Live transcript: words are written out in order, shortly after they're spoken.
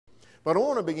But I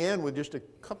want to begin with just a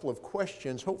couple of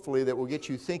questions, hopefully, that will get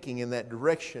you thinking in that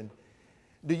direction.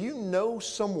 Do you know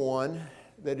someone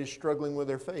that is struggling with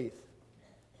their faith?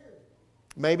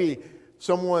 Maybe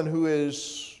someone who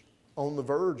is on the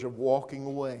verge of walking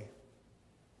away.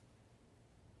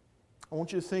 I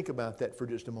want you to think about that for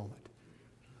just a moment.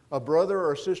 A brother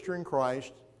or a sister in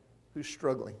Christ who's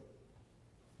struggling.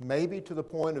 Maybe to the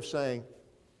point of saying,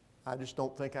 I just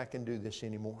don't think I can do this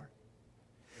anymore.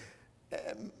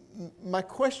 My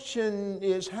question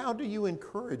is, how do you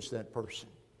encourage that person?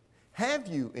 Have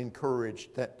you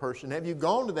encouraged that person? Have you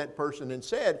gone to that person and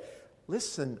said,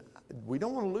 listen, we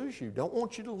don't want to lose you, don't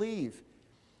want you to leave.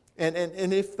 And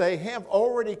if they have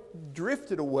already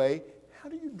drifted away, how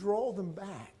do you draw them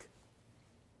back?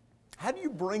 How do you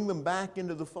bring them back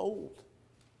into the fold?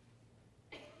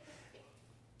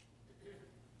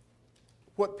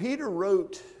 What Peter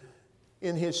wrote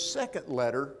in his second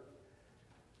letter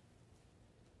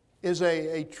is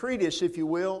a treatise, if you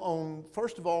will, on,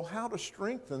 first of all, how to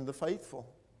strengthen the faithful.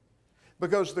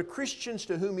 Because the Christians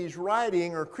to whom he's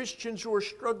writing are Christians who are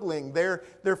struggling. They're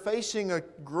facing a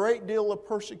great deal of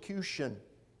persecution.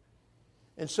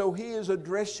 And so he is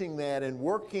addressing that and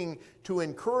working to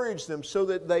encourage them so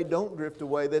that they don't drift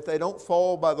away, that they don't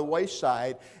fall by the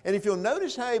wayside. And if you'll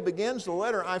notice how he begins the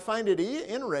letter, I find it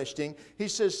interesting. He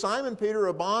says, Simon Peter,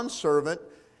 a bondservant,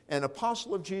 an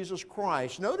apostle of Jesus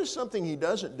Christ. Notice something he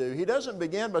doesn't do. He doesn't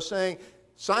begin by saying,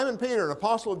 Simon Peter, an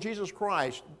apostle of Jesus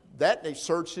Christ. That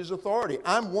asserts his authority.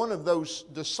 I'm one of those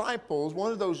disciples,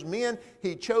 one of those men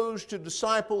he chose to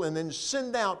disciple and then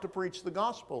send out to preach the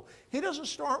gospel. He doesn't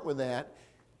start with that.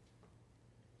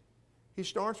 He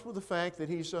starts with the fact that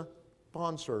he's a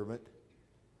bondservant.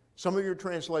 Some of your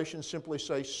translations simply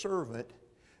say servant.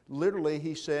 Literally,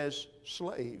 he says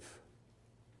slave.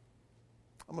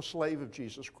 I'm a slave of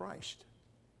Jesus Christ.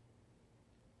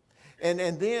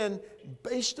 And then,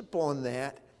 based upon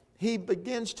that, he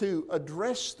begins to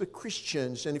address the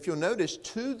Christians. And if you'll notice,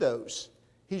 to those,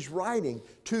 he's writing,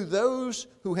 to those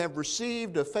who have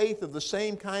received a faith of the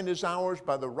same kind as ours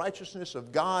by the righteousness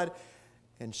of God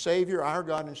and Savior, our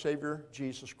God and Savior,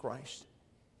 Jesus Christ.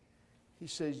 He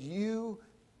says,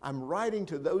 I'm writing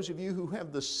to those of you who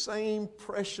have the same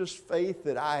precious faith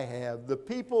that I have, the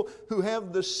people who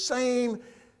have the same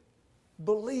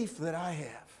belief that I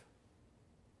have.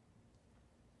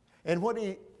 And what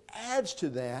he adds to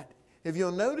that, if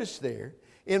you'll notice there,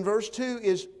 in verse 2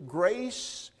 is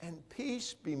grace and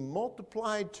peace be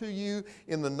multiplied to you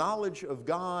in the knowledge of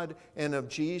God and of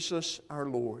Jesus our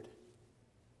Lord.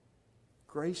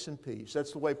 Grace and peace.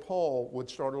 That's the way Paul would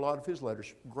start a lot of his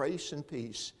letters. Grace and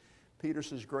peace. Peter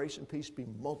says, grace and peace be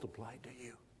multiplied to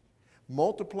you.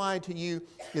 Multiplied to you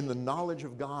in the knowledge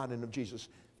of God and of Jesus.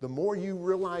 The more you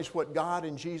realize what God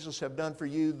and Jesus have done for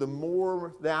you, the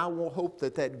more thou will hope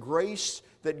that that grace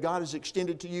that God has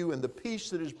extended to you and the peace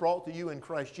that is brought to you in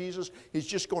Christ Jesus is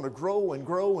just going to grow and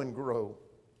grow and grow.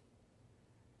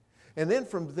 And then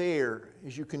from there,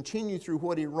 as you continue through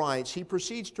what he writes, he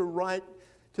proceeds to write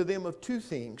to them of two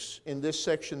things in this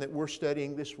section that we're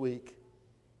studying this week.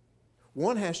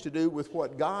 One has to do with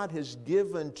what God has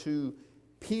given to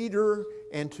Peter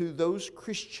and to those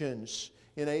Christians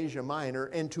in Asia Minor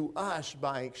and to us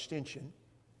by extension.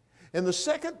 And the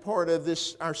second part of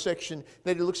this, our section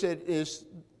that he looks at, is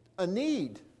a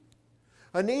need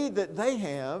that they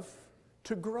have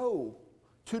to grow,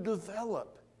 to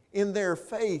develop in their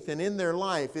faith and in their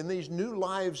life, in these new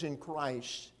lives in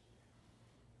Christ.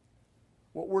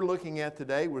 What we're looking at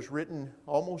today was written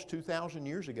almost 2,000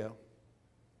 years ago.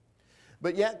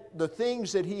 But yet, the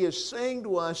things that he is saying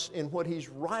to us in what he's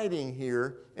writing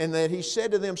here, and that he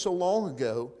said to them so long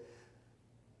ago,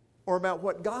 are about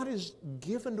what God has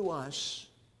given to us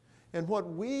and what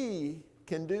we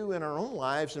can do in our own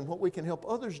lives and what we can help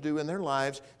others do in their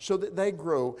lives so that they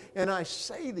grow. And I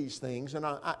say these things, and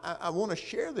I want to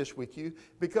share this with you,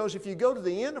 because if you go to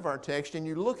the end of our text and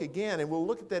you look again, and we'll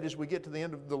look at that as we get to the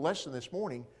end of the lesson this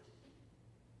morning,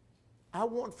 I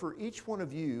want for each one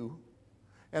of you,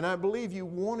 and I believe you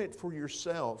want it for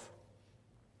yourself,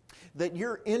 that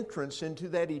your entrance into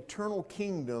that eternal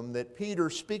kingdom that Peter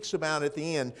speaks about at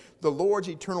the end, the Lord's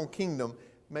eternal kingdom,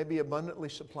 may be abundantly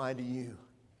supplied to you.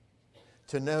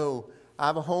 To know, I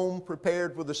have a home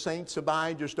prepared where the saints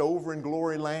abide just over in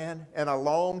glory land, and I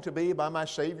long to be by my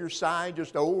Savior's side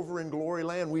just over in glory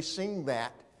land. We sing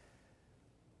that.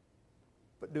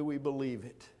 But do we believe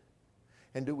it?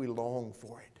 And do we long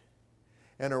for it?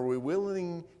 And are we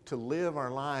willing to live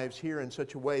our lives here in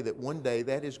such a way that one day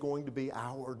that is going to be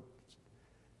ours?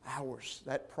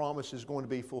 That promise is going to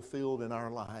be fulfilled in our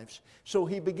lives. So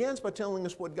he begins by telling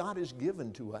us what God has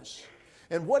given to us.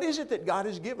 And what is it that God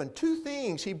has given? Two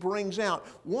things He brings out.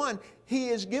 One, He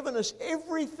has given us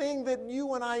everything that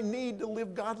you and I need to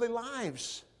live godly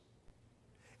lives.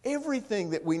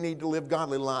 Everything that we need to live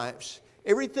godly lives.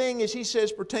 Everything, as He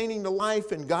says, pertaining to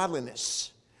life and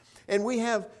godliness. And we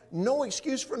have no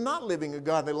excuse for not living a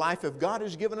godly life if God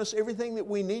has given us everything that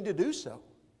we need to do so.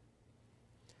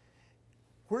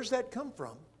 Where's that come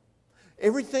from?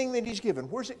 Everything that He's given,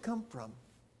 where's it come from?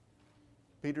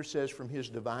 Peter says, from His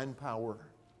divine power.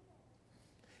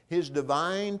 His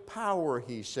divine power,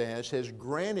 he says, has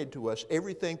granted to us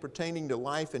everything pertaining to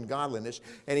life and godliness.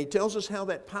 And he tells us how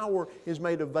that power is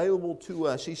made available to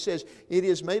us. He says it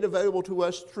is made available to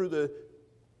us through the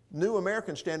New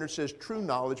American Standard says true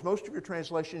knowledge. Most of your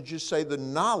translations just say the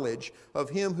knowledge of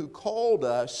Him who called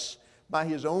us by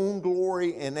His own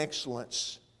glory and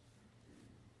excellence.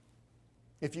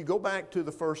 If you go back to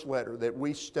the first letter that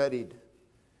we studied,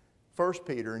 1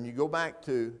 Peter, and you go back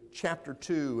to chapter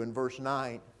 2 and verse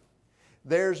 9,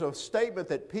 there's a statement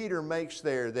that Peter makes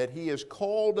there that He has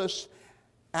called us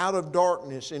out of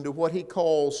darkness into what he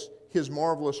calls His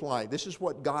marvelous light. This is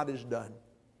what God has done.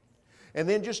 And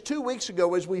then just 2 weeks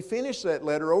ago, as we finished that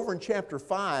letter, over in chapter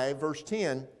 5, verse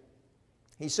 10,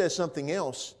 he says something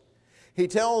else. He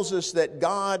tells us that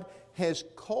God has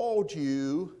called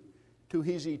you to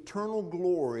His eternal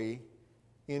glory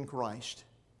in Christ.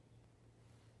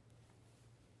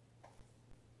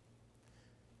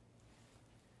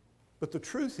 But the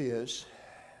truth is,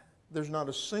 there's not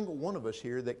a single one of us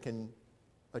here that can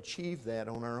achieve that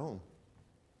on our own.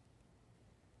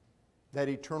 That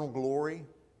eternal glory,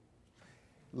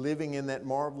 living in that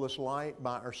marvelous light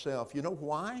by ourselves. You know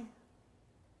why?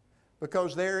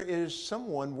 Because there is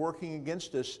someone working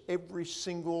against us every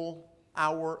single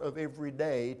hour of every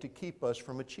day to keep us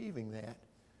from achieving that.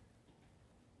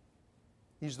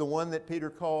 He's the one that Peter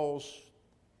calls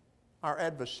our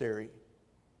adversary,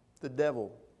 the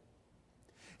devil.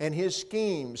 And his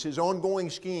schemes, his ongoing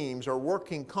schemes, are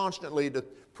working constantly to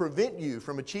prevent you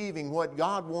from achieving what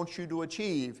God wants you to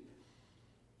achieve.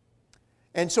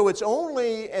 And so it's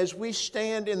only as we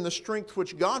stand in the strength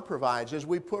which God provides, as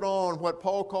we put on what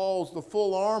Paul calls the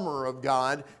full armor of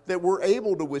God, that we're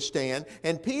able to withstand.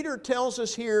 And Peter tells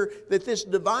us here that this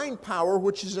divine power,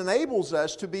 which enables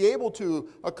us to be able to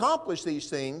accomplish these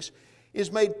things,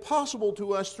 is made possible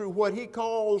to us through what he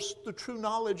calls the true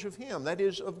knowledge of Him, that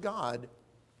is, of God.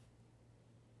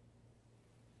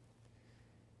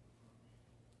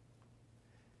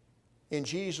 In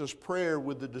Jesus' prayer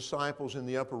with the disciples in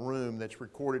the upper room that's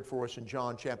recorded for us in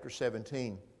John chapter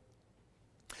 17,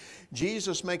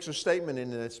 Jesus makes a statement in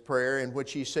this prayer in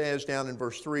which He says down in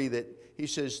verse 3 that He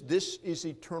says, "This is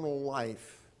eternal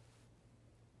life."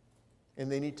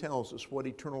 And then He tells us what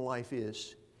eternal life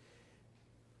is.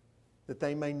 That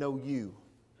they may know You,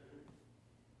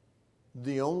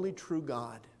 the only true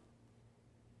God,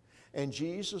 and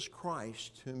Jesus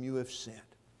Christ whom You have sent.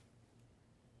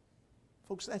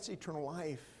 Folks, that's eternal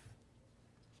life.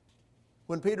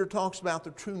 When Peter talks about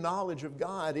the true knowledge of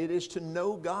God, it is to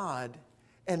know God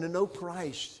and to know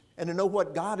Christ and to know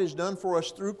what God has done for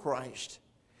us through Christ.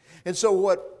 And so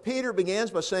what Peter begins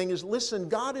by saying is, listen,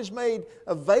 God has made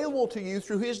available to you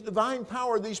through His divine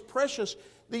power these precious,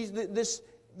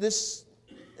 this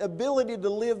ability to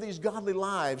live these godly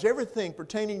lives, everything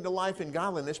pertaining to life and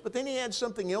godliness. But then he adds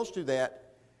something else to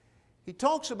that. He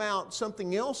talks about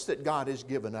something else that God has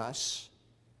given us.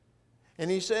 And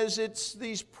he says it's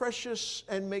these precious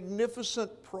and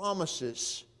magnificent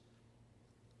promises.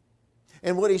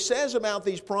 And what he says about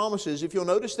these promises, if you'll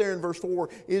notice there in verse 4,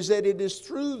 is that it is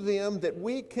through them that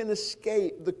we can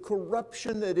escape the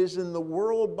corruption that is in the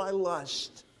world by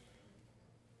lust.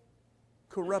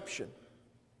 Corruption.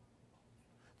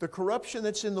 The corruption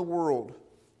that's in the world.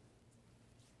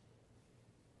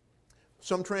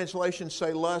 Some translations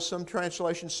say lust, some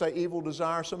translations say evil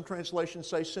desire, some translations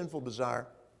say sinful desire.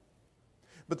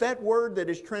 But that word that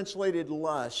is translated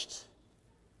lust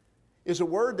is a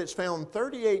word that's found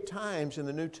 38 times in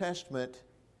the New Testament,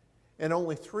 and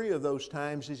only 3 of those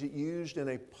times is it used in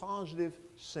a positive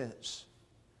sense.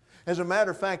 As a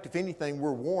matter of fact, if anything,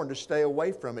 we're warned to stay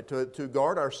away from it, to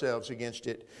guard ourselves against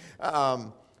it.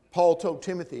 Paul told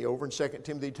Timothy over in 2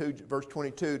 Timothy 2, verse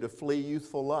 22, to flee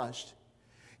youthful lust.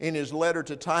 In his letter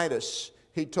to Titus,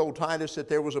 he told Titus that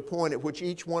there was a point at which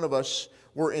each one of us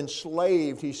were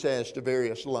enslaved, he says, to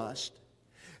various lusts.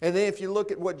 And then if you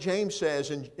look at what James says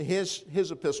in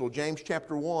his epistle, James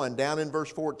chapter 1, down in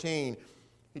verse 14,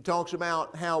 he talks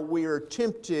about how we are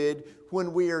tempted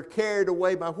when we are carried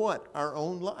away by what? Our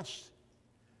own lust.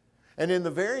 And in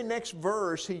the very next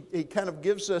verse, he kind of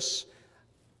gives us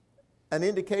an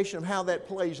indication of how that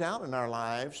plays out in our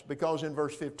lives, because in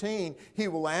verse 15, he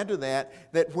will add to that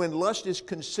when lust is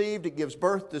conceived, it gives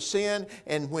birth to sin,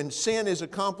 and when sin is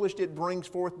accomplished, it brings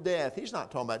forth death. He's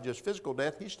not talking about just physical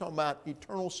death. He's talking about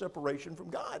eternal separation from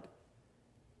God.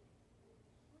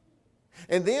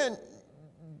 And then,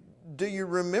 do you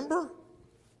remember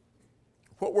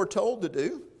what we're told to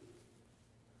do?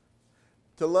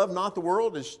 To love not the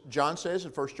world, as John says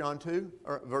in 1 John 2,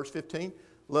 or verse 15,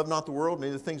 love not the world,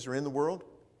 neither things are in the world.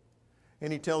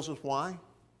 And he tells us why.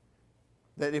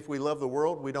 That if we love the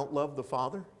world, we don't love the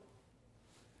Father.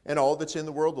 And all that's in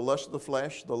the world, the lust of the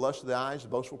flesh, the lust of the eyes, the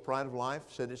boastful pride of life,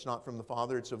 said it's not from the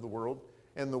Father, it's of the world.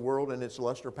 And the world and its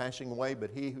lust are passing away,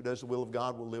 but he who does the will of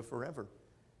God will live forever.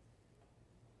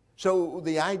 So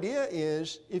the idea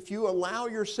is, if you allow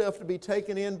yourself to be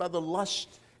taken in by the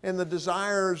lust and the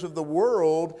desires of the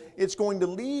world, it's going to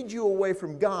lead you away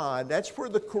from God. That's where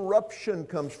the corruption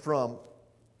comes from.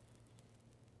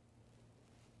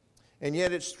 And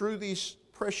yet it's through these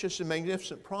precious and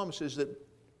magnificent promises that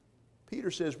Peter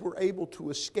says we're able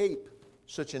to escape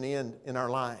such an end in our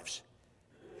lives.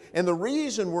 And the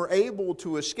reason we're able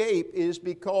to escape is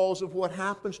because of what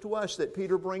happens to us that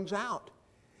Peter brings out.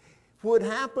 What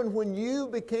happened when you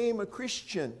became a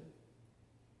Christian?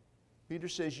 Peter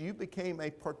says you became a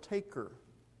partaker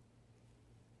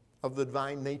of the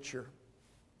divine nature.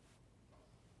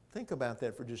 Think about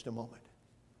that for just a moment.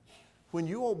 When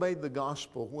you obeyed the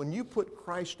gospel, when you put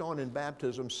Christ on in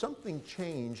baptism, something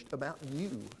changed about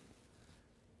you.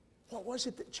 What was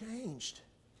it that changed?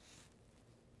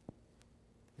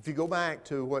 If you go back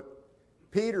to what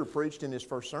Peter preached in his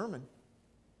first sermon,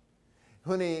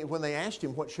 when they asked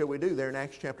him, what shall we do, there in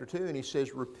Acts chapter 2, and he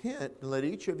says, repent and let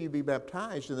each of you be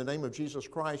baptized in the name of Jesus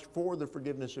Christ for the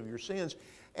forgiveness of your sins,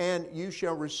 and you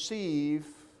shall receive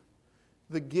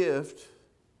the gift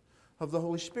of the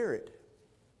Holy Spirit.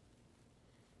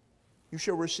 You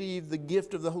shall receive the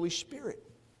gift of the Holy Spirit.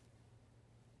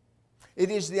 It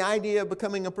is the idea of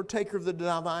becoming a partaker of the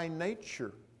divine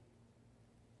nature.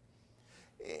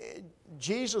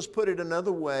 Jesus put it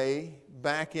another way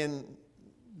back in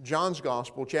John's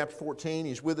Gospel, chapter 14.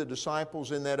 He's with the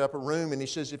disciples in that upper room, and he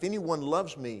says, if anyone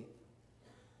loves me,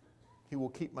 he will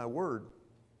keep my word.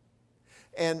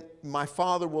 And my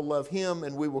Father will love him,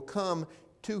 and we will come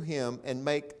to him and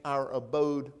make our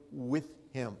abode with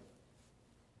him.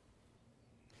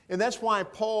 And that's why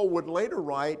Paul would later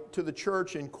write to the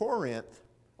church in Corinth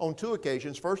on two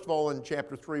occasions. First of all, in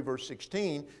chapter 3, verse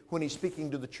 16, when he's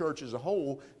speaking to the church as a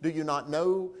whole, do you not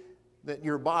know that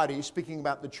your body, speaking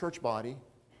about the church body,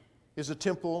 is a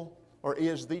temple, or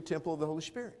is the temple of the Holy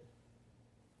Spirit?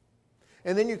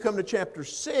 And then you come to chapter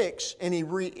 6, and he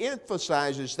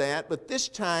re-emphasizes that, but this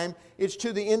time it's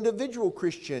to the individual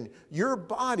Christian. Your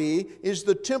body is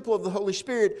the temple of the Holy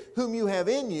Spirit, whom you have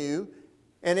in you,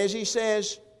 and as he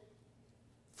says,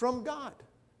 from God.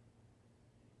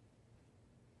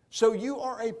 So you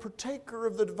are a partaker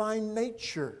of the divine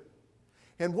nature.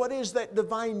 And what is that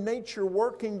divine nature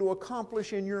working to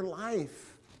accomplish in your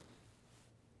life?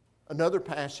 Another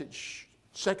passage,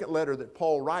 second letter that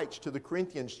Paul writes to the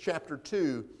Corinthians, chapter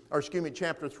 3,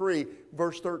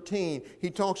 verse 13. He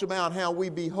talks about how we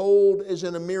behold as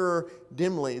in a mirror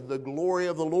dimly the glory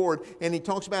of the Lord. And he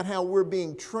talks about how we're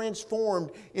being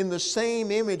transformed in the same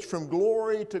image from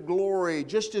glory to glory,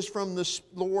 just as from the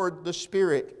Lord the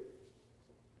Spirit.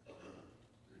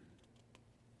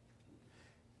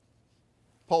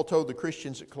 Paul told the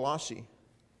Christians at Colossae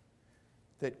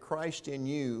that Christ in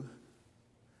you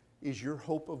is your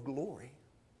hope of glory.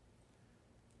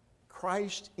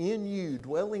 Christ in you,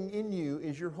 dwelling in you,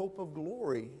 is your hope of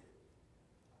glory.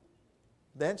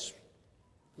 That's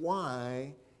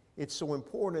why it's so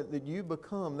important that you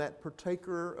become that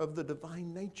partaker of the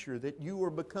divine nature, that you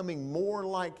are becoming more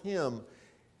like Him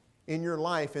in your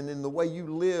life and in the way you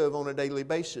live on a daily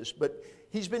basis. But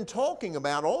he's been talking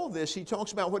about all of this. He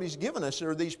talks about what he's given us. There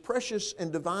are these precious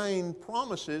and divine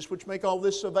promises which make all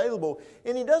this available.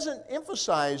 And he doesn't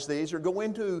emphasize these or go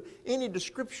into any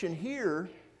description here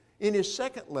in his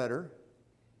second letter.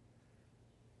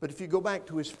 But if you go back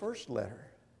to his first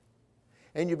letter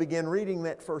and you begin reading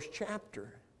that first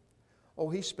chapter, oh,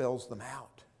 he spells them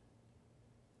out.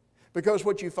 Because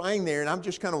what you find there, and I'm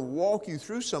just kind of walk you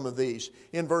through some of these.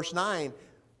 In verse 9,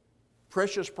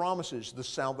 precious promises, the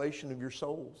salvation of your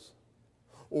souls.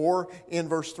 Or in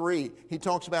verse 3, he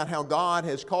talks about how God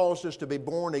has caused us to be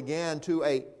born again to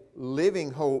a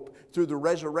living hope through the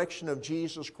resurrection of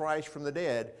Jesus Christ from the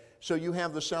dead. So you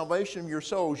have the salvation of your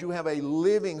souls. You have a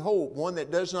living hope, one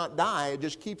that does not die. It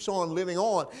just keeps on living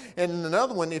on. And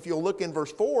another one, if you'll look in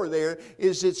verse 4 there,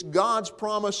 is it's God's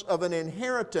promise of an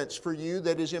inheritance for you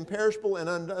that is imperishable and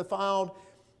undefiled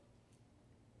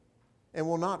and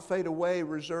will not fade away,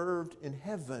 reserved in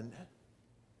heaven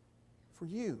for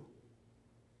you.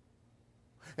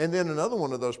 And then another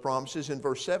one of those promises in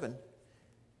verse 7,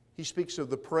 he speaks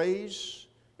of the praise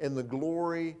and the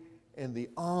glory and the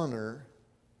honor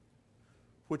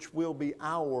which will be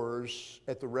ours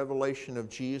at the revelation of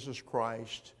Jesus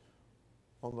Christ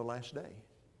on the last day.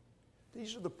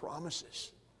 These are the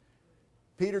promises.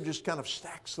 Peter just kind of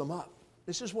stacks them up.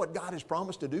 This is what God has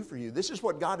promised to do for you. This is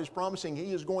what God is promising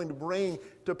He is going to bring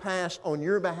to pass on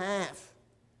your behalf.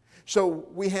 So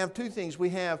we have two things. We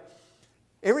have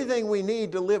everything we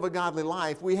need to live a godly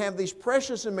life. We have these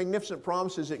precious and magnificent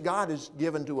promises that God has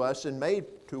given to us and made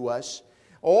to us.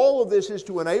 All of this is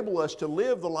to enable us to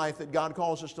live the life that God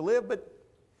calls us to live, but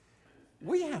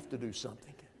we have to do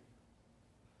something.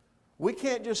 We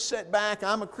can't just sit back,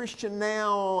 I'm a Christian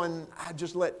now, and I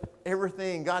just let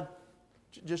everything, God,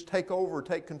 just take over,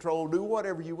 take control, do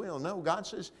whatever you will. No, God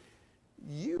says,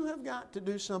 you have got to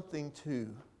do something too.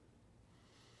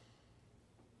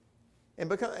 And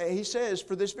because, He says,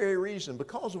 for this very reason,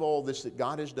 because of all this that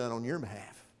God has done on your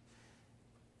behalf,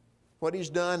 what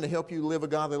He's done to help you live a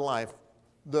godly life,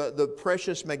 the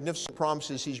precious, magnificent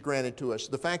promises He's granted to us,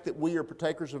 the fact that we are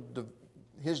partakers of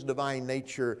His divine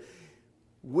nature,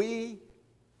 we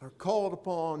are called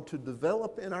upon to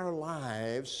develop in our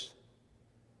lives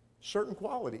certain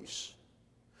qualities,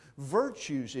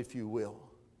 virtues, if you will.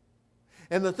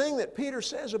 And the thing that Peter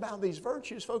says about these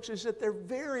virtues, folks, is that they're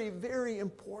very, very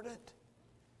important.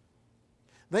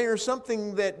 They are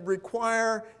something that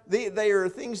require, they are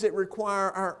things that require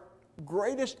our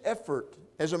greatest effort.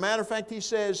 As a matter of fact, he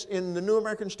says in the New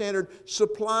American Standard,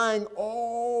 supplying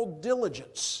all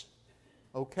diligence.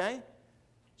 Okay?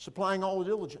 Supplying all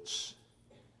diligence.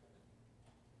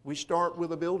 We start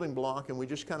with a building block and we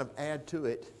just kind of add to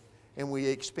it, and we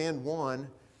expend one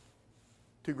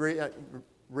to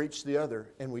reach the other,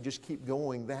 and we just keep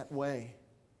going that way.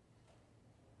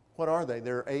 What are they?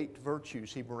 There are 8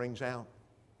 virtues he brings out.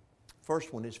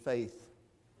 First one is faith.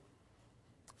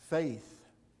 Faith.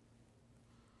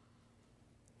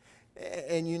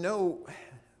 And you know,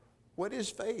 what is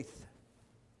faith?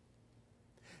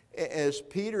 As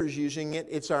Peter's using it,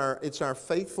 it's our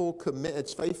faithful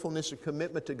it's faithfulness and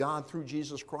commitment to God through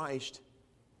Jesus Christ.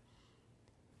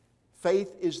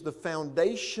 Faith is the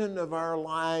foundation of our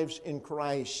lives in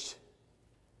Christ.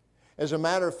 As a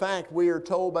matter of fact, we are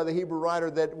told by the Hebrew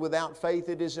writer that without faith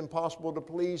it is impossible to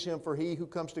please Him, for he who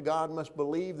comes to God must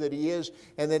believe that He is,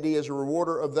 and that He is a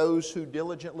rewarder of those who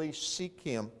diligently seek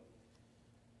Him.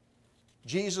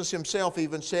 Jesus Himself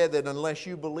even said that unless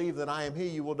you believe that I am He,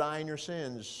 you will die in your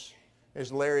sins,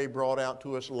 as Larry brought out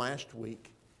to us last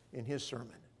week in his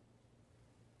sermon.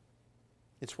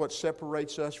 It's what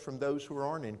separates us from those who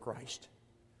aren't in Christ,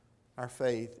 our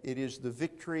faith. It is the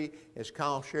victory, as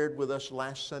Kyle shared with us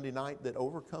last Sunday night, that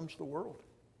overcomes the world.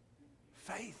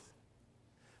 Faith.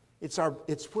 It's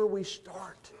where we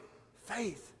start.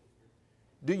 Faith.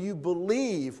 Do you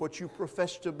believe what you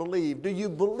profess to believe? Do you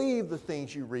believe the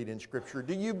things you read in Scripture?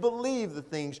 Do you believe the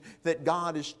things that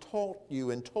God has taught you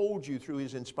and told you through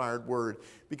His inspired Word?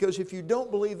 Because if you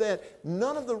don't believe that,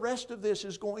 none of the rest of this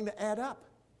is going to add up.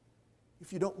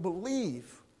 If you don't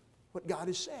believe what God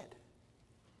has said.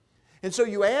 And so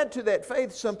you add to that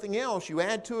faith something else. You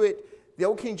add to it, the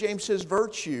Old King James says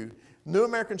virtue. New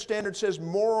American Standard says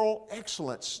moral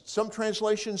excellence. Some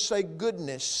translations say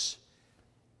goodness.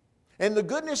 And the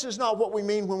goodness is not what we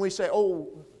mean when we say, oh,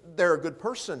 they're a good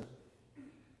person.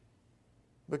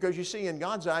 Because you see, in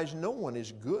God's eyes, no one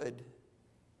is good.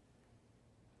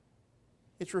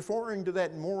 It's referring to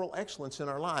that moral excellence in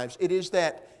our lives. It is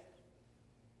that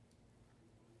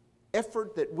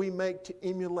effort that we make to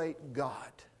emulate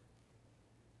God.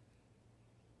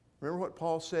 Remember what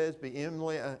Paul says,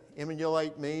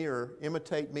 emulate me or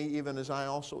imitate me even as I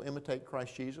also imitate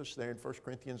Christ Jesus there in 1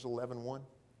 Corinthians 11:1.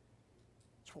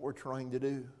 That's what we're trying to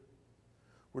do.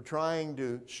 We're trying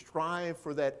to strive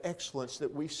for that excellence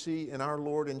that we see in our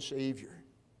Lord and Savior.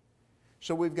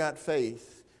 So we've got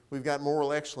faith, we've got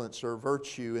moral excellence or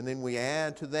virtue, and then we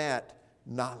add to that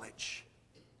knowledge.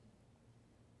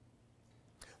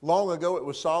 Long ago it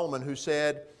was Solomon who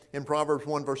said in Proverbs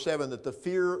 1 verse 7 that the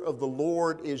fear of the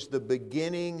Lord is the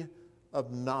beginning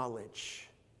of knowledge.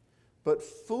 But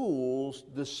fools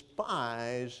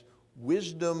despise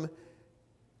wisdom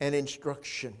and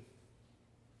instruction.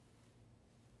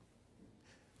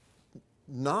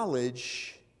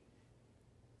 Knowledge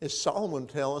as Solomon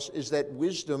tells us, is that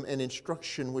wisdom and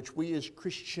instruction which we as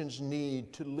Christians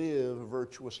need to live a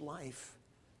virtuous life.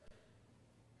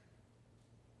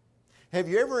 Have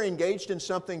you ever engaged in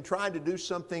something, tried to do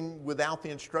something without the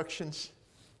instructions?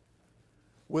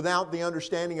 Without the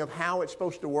understanding of how it's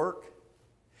supposed to work?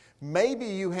 Maybe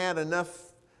you had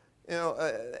enough,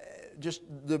 just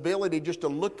the ability just to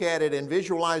look at it and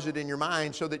visualize it in your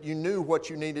mind so that you knew what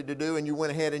you needed to do and you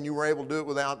went ahead and you were able to do it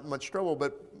without much trouble.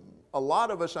 But a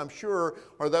lot of us, I'm sure,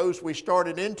 are those we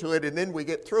started into it and then we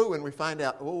get through and we find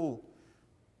out, oh,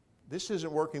 this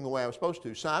isn't working the way I was supposed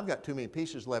to. So I've got too many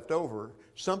pieces left over.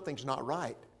 Something's not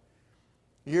right.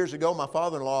 Years ago, my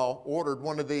father-in-law ordered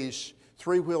one of these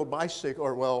three-wheeled bicycle,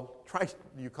 or well,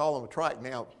 you call them a trike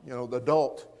now, the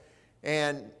adult.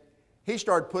 And he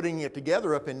started putting it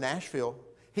together up in Nashville.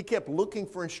 He kept looking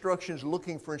for instructions,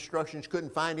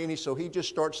 couldn't find any, so he just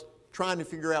starts trying to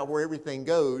figure out where everything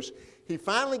goes. He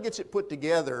finally gets it put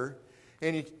together,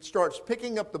 and he starts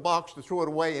picking up the box to throw it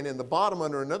away, and in the bottom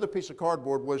under another piece of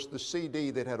cardboard was the CD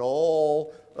that had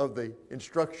all of the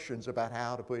instructions about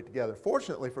how to put it together.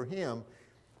 Fortunately for him,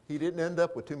 he didn't end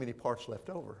up with too many parts left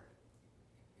over.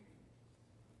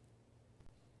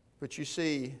 But you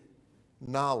see,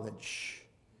 knowledge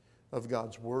of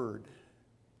God's Word,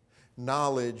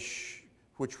 knowledge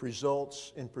which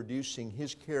results in producing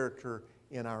His character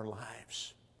in our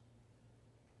lives.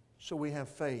 So we have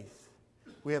faith.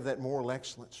 We have that moral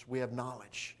excellence. We have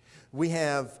knowledge. We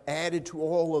have added to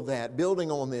all of that, building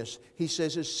on this, he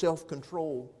says, is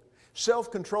self-control.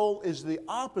 Self-control is the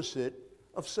opposite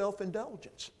of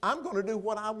self-indulgence. I'm going to do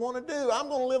what I want to do. I'm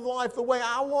going to live life the way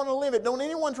I want to live it. Don't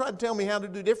anyone try to tell me how to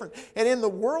do different. And in the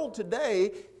world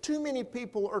today, too many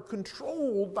people are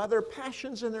controlled by their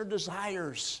passions and their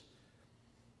desires.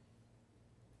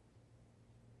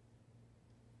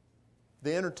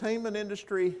 The entertainment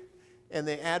industry and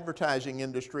the advertising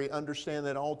industry understand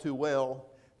that all too well.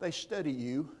 They study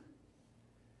you.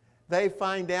 They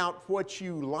find out what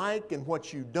you like and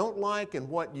what you don't like and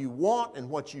what you want and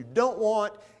what you don't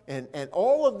want and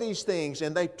all of these things,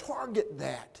 and they target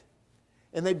that.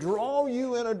 And they draw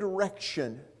you in a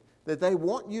direction that they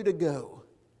want you to go.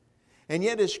 And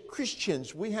yet as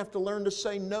Christians, we have to learn to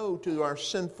say no to our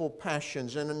sinful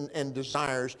passions and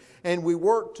desires. And we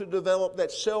work to develop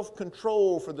that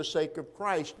self-control for the sake of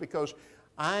Christ, because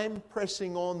I'm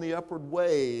pressing on the upward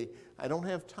way. I don't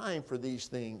have time for these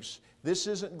things. This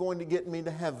isn't going to get me to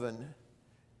heaven.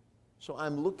 So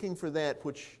I'm looking for that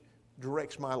which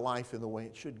directs my life in the way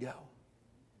it should go.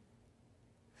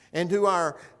 And to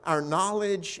our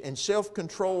knowledge and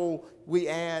self-control, we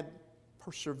add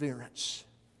perseverance.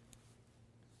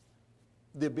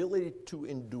 The ability to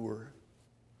endure,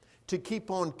 to keep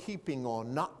on keeping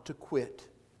on, not to quit.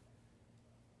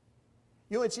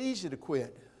 It's easy to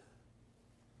quit.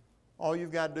 All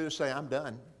you've got to do is say, I'm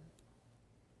done.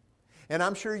 And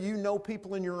I'm sure you know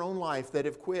people in your own life that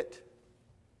have quit.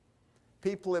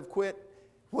 People have quit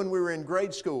when we were in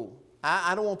grade school.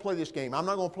 I don't want to play this game. I'm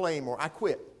not going to play anymore. I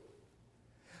quit.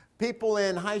 People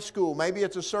in high school, maybe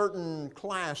it's a certain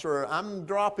class, or I'm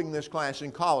dropping this class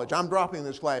in college. I'm dropping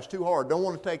this class too hard. Don't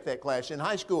want to take that class. In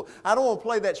high school, I don't want to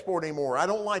play that sport anymore. I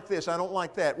don't like this. I don't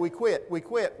like that. We quit.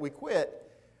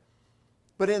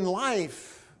 But in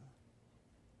life,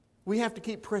 we have to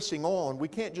keep pressing on. We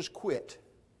can't just quit.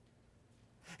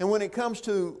 And when it comes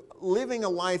to living a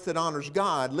life that honors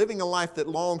God, living a life that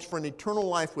longs for an eternal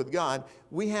life with God,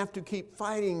 we have to keep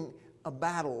fighting a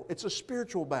battle. It's a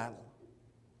spiritual battle.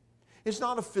 It's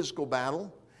not a physical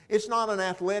battle. It's not an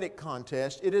athletic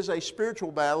contest. It is a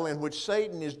spiritual battle in which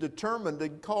Satan is determined to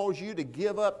cause you to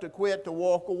give up, to quit, to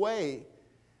walk away.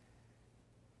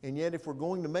 And yet if we're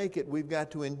going to make it, we've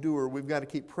got to endure. We've got to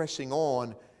keep pressing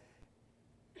on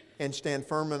and stand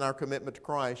firm in our commitment to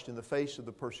Christ in the face of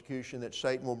the persecution that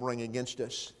Satan will bring against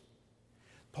us.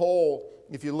 Paul,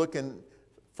 if you look in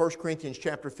 1 Corinthians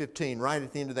chapter 15, right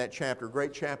at the end of that chapter,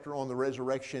 great chapter on the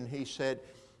resurrection, he said,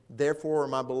 "Therefore,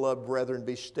 my beloved brethren,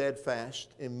 be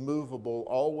steadfast, immovable,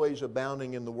 always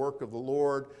abounding in the work of the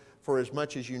Lord, for as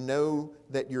much as you know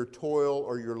that your toil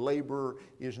or your labor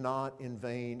is not in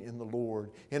vain in the Lord."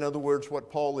 In other words,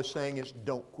 what Paul is saying is,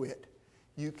 don't quit.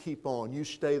 You keep on. You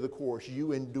stay the course.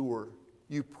 You endure.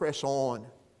 You press on.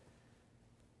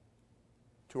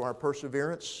 To our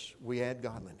perseverance, we add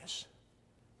godliness.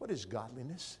 What is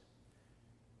godliness?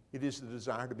 It is the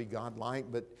desire to be God-like,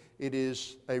 but it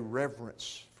is a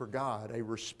reverence for God, a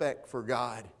respect for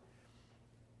God.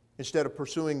 Instead of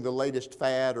pursuing the latest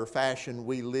fad or fashion,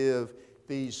 we live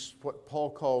these, what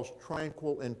Paul calls,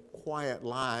 tranquil and quiet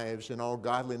lives in all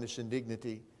godliness and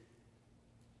dignity.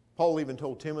 Paul even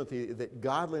told Timothy that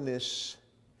godliness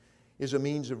is a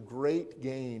means of great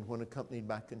gain when accompanied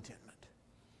by contentment.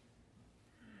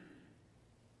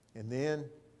 And then,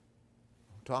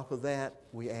 on top of that,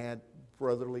 we add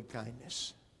brotherly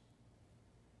kindness.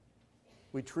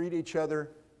 We treat each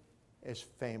other as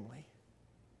family.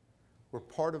 We're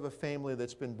part of a family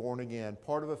that's been born again,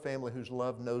 part of a family whose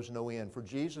love knows no end. For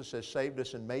Jesus has saved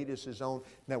us and made us His own.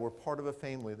 Now we're part of a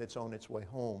family that's on its way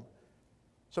home.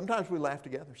 Sometimes we laugh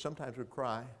together. Sometimes we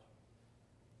cry.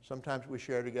 Sometimes we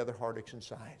share together heartaches and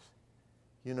sighs.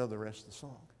 You know the rest of the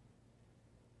song.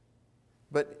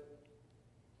 But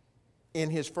in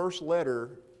his first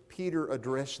letter, Peter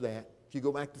addressed that. If you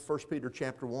go back to 1 Peter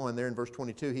chapter 1, there in verse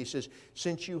 22, he says,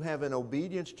 "Since you have in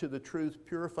obedience to the truth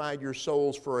purified your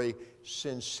souls for a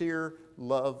sincere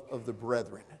love of the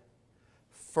brethren,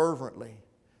 fervently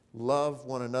love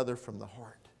one another from the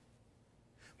heart."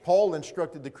 Paul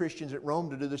instructed the Christians at Rome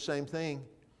to do the same thing.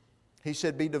 He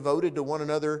said, "Be devoted to one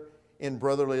another in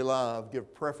brotherly love.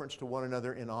 Give preference to one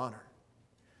another in honor."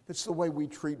 That's the way we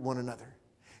treat one another.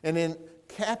 And in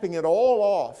capping it all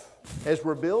off, as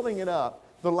we're building it up,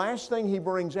 the last thing he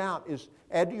brings out is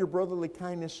add to your brotherly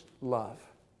kindness love.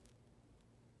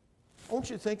 I want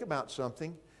you to think about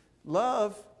something.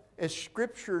 Love, as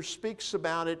Scripture speaks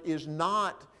about it, is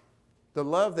not the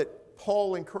love that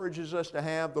Paul encourages us to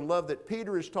have. The love that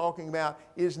Peter is talking about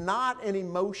is not an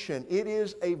emotion. It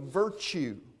is a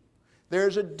virtue.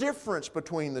 There's a difference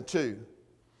between the two.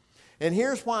 And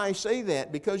here's why I say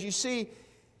that. Because you see,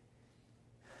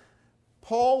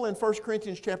 Paul in 1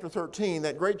 Corinthians chapter 13,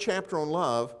 that great chapter on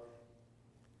love,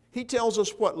 he tells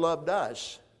us what love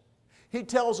does. He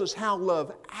tells us how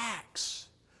love acts,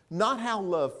 not how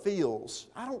love feels.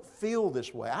 I don't feel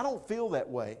this way. I don't feel that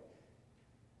way.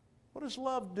 What does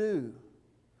love do?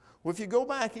 Well, if you go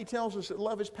back, he tells us that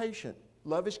love is patient.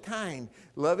 Love is kind.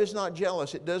 Love is not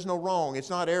jealous. It does no wrong. It's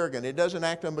not arrogant. It doesn't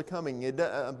act unbecomingly.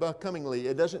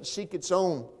 It doesn't seek its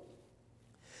own.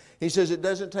 He says it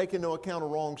doesn't take into account a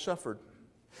wrong suffered.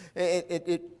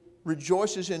 It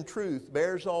rejoices in truth,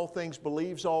 bears all things,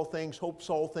 believes all things, hopes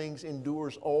all things,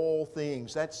 endures all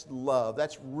things. That's love.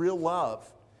 That's real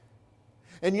love.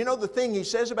 And you know the thing he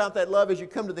says about that love as you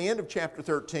come to the end of chapter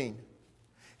 13.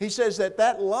 He says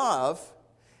that love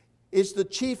is the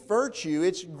chief virtue.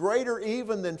 It's greater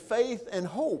even than faith and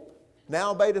hope.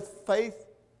 Now obeyeth faith,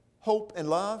 hope, and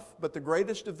love, but the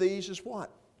greatest of these is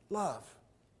what? Love.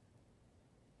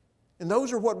 And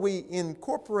those are what we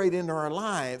incorporate into our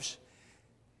lives.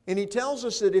 And he tells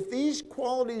us that if these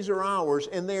qualities are ours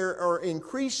and they are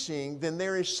increasing, then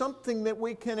there is something that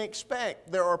we can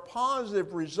expect. There are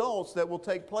positive results that will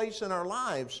take place in our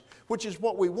lives, which is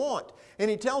what we want. And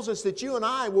he tells us that you and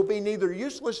I will be neither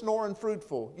useless nor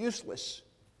unfruitful. Useless.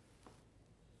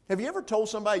 Have you ever told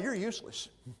somebody you're useless?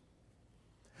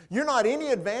 You're not any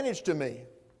advantage to me.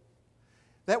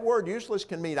 That word useless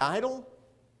can mean idle.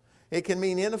 It can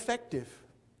mean ineffective.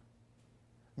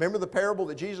 Remember the parable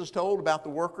that Jesus told about the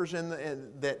workers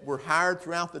that were hired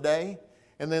throughout the day?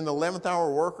 And then the 11th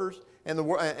hour workers, and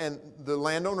the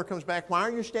landowner comes back, "Why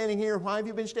are you standing here? Why have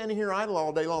you been standing here idle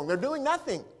all day long?" They're doing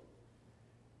nothing.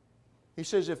 He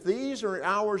says, if these are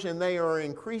ours and they are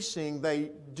increasing,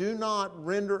 they do not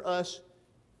render us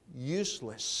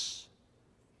useless.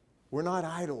 We're not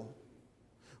idle.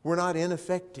 We're not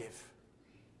ineffective.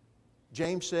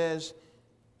 James says,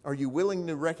 "Are you willing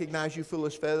to recognize, you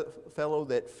foolish fellow,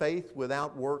 that faith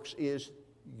without works is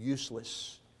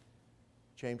useless?"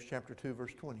 James chapter 2,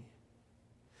 verse 20.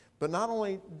 But not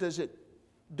only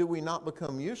do we not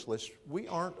become useless, we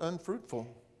aren't unfruitful.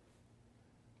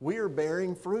 We are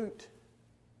bearing fruit.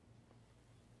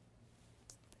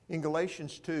 In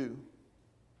Galatians 2,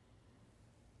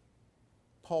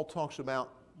 Paul talks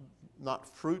about not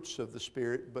fruits of the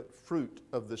Spirit, but fruit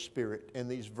of the Spirit. And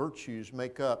these virtues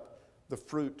make up the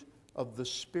fruit of the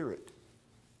Spirit.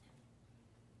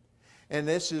 And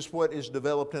this is what is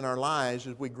developed in our lives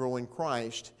as we grow in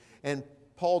Christ. And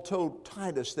Paul told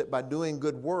Titus that by doing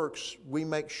good works, we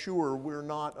make sure we're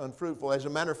not unfruitful. As a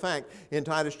matter of fact, in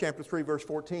Titus chapter 3, verse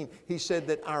 14, he said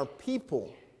that our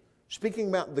people, speaking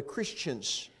about the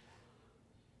Christians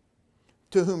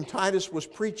to whom Titus was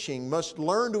preaching, must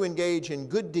learn to engage in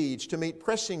good deeds to meet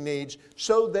pressing needs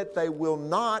so that they will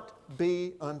not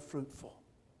be unfruitful.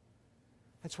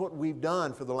 That's what we've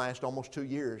done for the last almost 2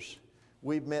 years.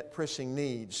 We've met pressing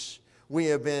needs. We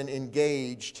have been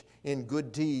engaged in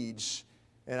good deeds.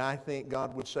 And I think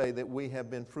God would say that we have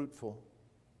been fruitful.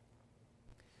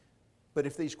 But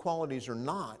if these qualities are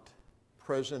not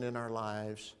present in our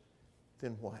lives,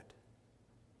 then what?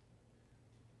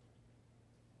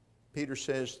 Peter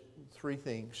says 3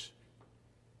 things.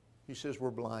 He says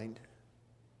we're blind.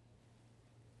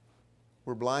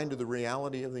 We're blind to the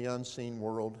reality of the unseen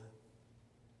world.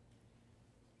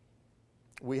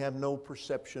 We have no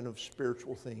perception of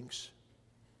spiritual things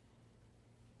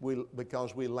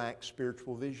because we lack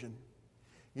spiritual vision.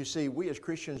 You see, we as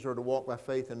Christians are to walk by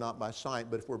faith and not by sight,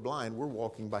 but if we're blind, we're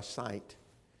walking by sight.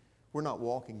 We're not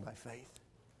walking by faith.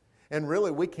 And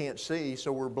really, we can't see,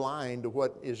 so we're blind to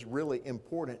what is really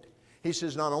important. He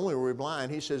says not only are we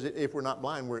blind, he says if we're not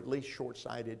blind, we're at least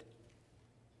short-sighted.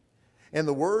 And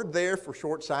the word there for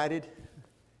short-sighted,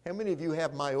 how many of you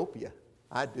have myopia?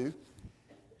 I do. It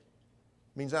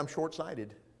means I'm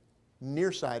short-sighted.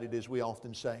 Nearsighted, as we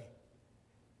often say.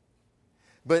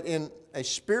 But in a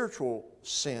spiritual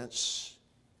sense,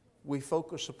 we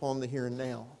focus upon the here and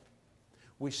now.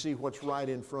 We see what's right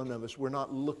in front of us. We're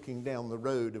not looking down the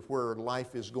road of where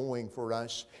life is going for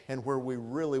us and where we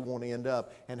really want to end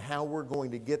up and how we're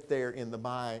going to get there in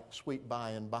the sweet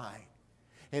by and by.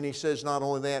 And he says not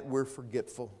only that, we're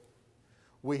forgetful.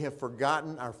 We have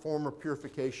forgotten our former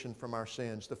purification from our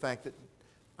sins, the fact that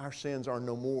our sins are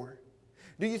no more.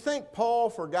 Do you think Paul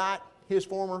forgot his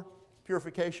former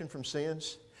purification from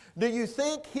sins? Do you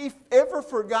think he ever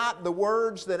forgot the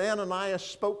words that Ananias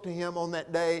spoke to him on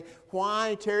that day?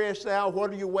 Why tarriest thou?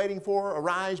 What are you waiting for?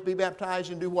 Arise, be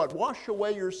baptized, and do what? Wash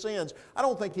away your sins. I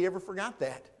don't think he ever forgot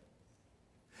that.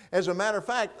 As a matter of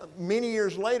fact, many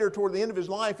years later, toward the end of his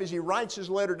life, as he writes his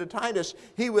letter to Titus,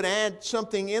 he would add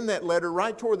something in that letter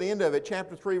right toward the end of it,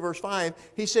 chapter 3, verse 5.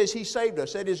 He says he saved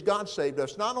us, that is, God saved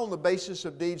us, not on the basis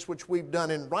of deeds which we've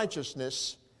done in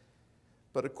righteousness,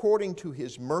 but according to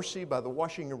His mercy by the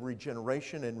washing of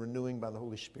regeneration and renewing by the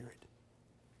Holy Spirit.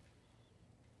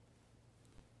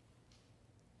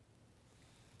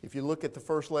 If you look at the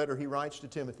first letter he writes to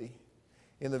Timothy,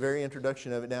 in the very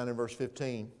introduction of it down in verse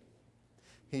 15,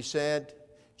 he said,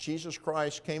 Jesus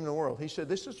Christ came into the world. He said,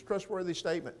 this is a trustworthy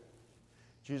statement.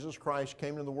 Jesus Christ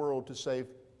came into the world to save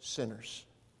sinners,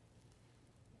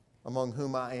 among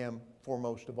whom I am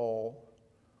foremost of all.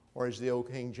 Or as the old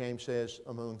King James says,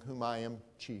 among whom I am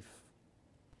chief.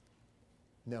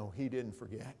 No, he didn't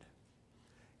forget.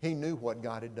 He knew what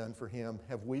God had done for him.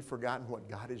 Have we forgotten what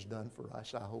God has done for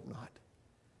us? I hope not.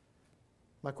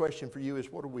 My question for you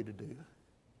is, what are we to do?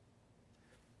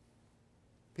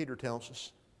 Peter tells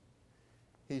us.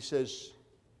 He says,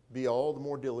 be all the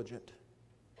more diligent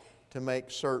to make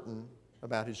certain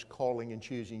about His calling and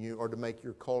choosing you, or to make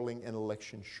your calling and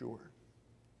election sure.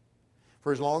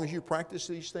 For as long as you practice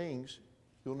these things,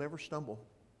 you'll never stumble.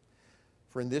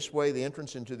 For in this way, the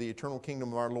entrance into the eternal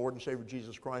kingdom of our Lord and Savior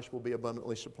Jesus Christ will be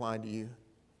abundantly supplied to you.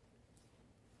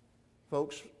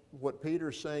 Folks, what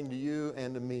Peter's saying to you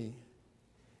and to me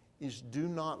is, do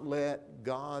not let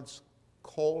God's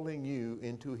calling you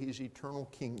into His eternal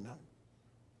kingdom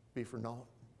be for naught.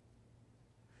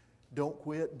 Don't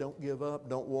quit, don't give up,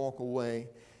 don't walk away.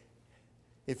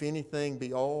 If anything,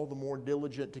 be all the more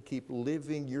diligent to keep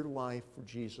living your life for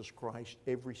Jesus Christ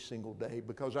every single day,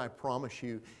 because I promise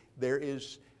you, there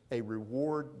is a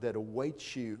reward that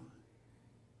awaits you.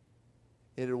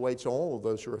 It awaits all of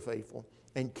those who are faithful.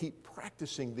 And keep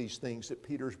practicing these things that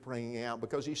Peter's bringing out,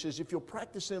 because he says if you'll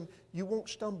practice them, you won't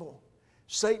stumble.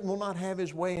 Satan will not have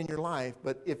his way in your life,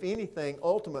 but if anything,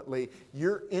 ultimately,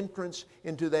 your entrance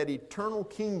into that eternal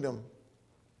kingdom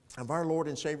of our Lord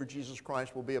and Savior Jesus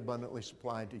Christ will be abundantly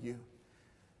supplied to you.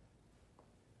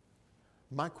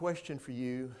 My question for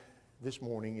you this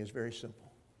morning is very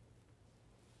simple.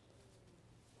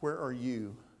 Where are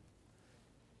you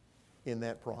in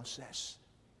that process,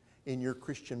 in your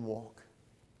Christian walk?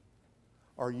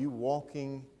 Are you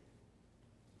walking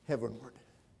heavenward?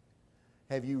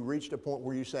 Have you reached a point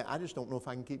where you say, I just don't know if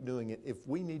I can keep doing it? If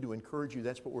we need to encourage you,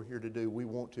 that's what we're here to do. We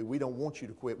want to. We don't want you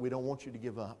to quit. We don't want you to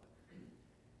give up.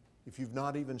 If you've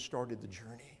not even started the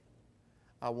journey,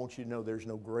 I want you to know there's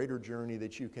no greater journey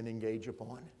that you can engage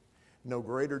upon, no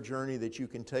greater journey that you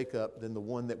can take up than the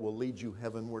one that will lead you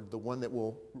heavenward, the one that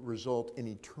will result in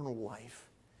eternal life.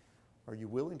 Are you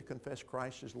willing to confess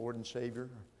Christ as Lord and Savior?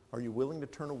 Are you willing to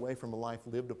turn away from a life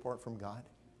lived apart from God?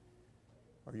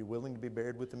 Are you willing to be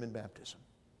buried with Him in baptism?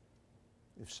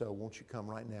 If so, won't you come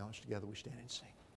right now as together we stand and sing?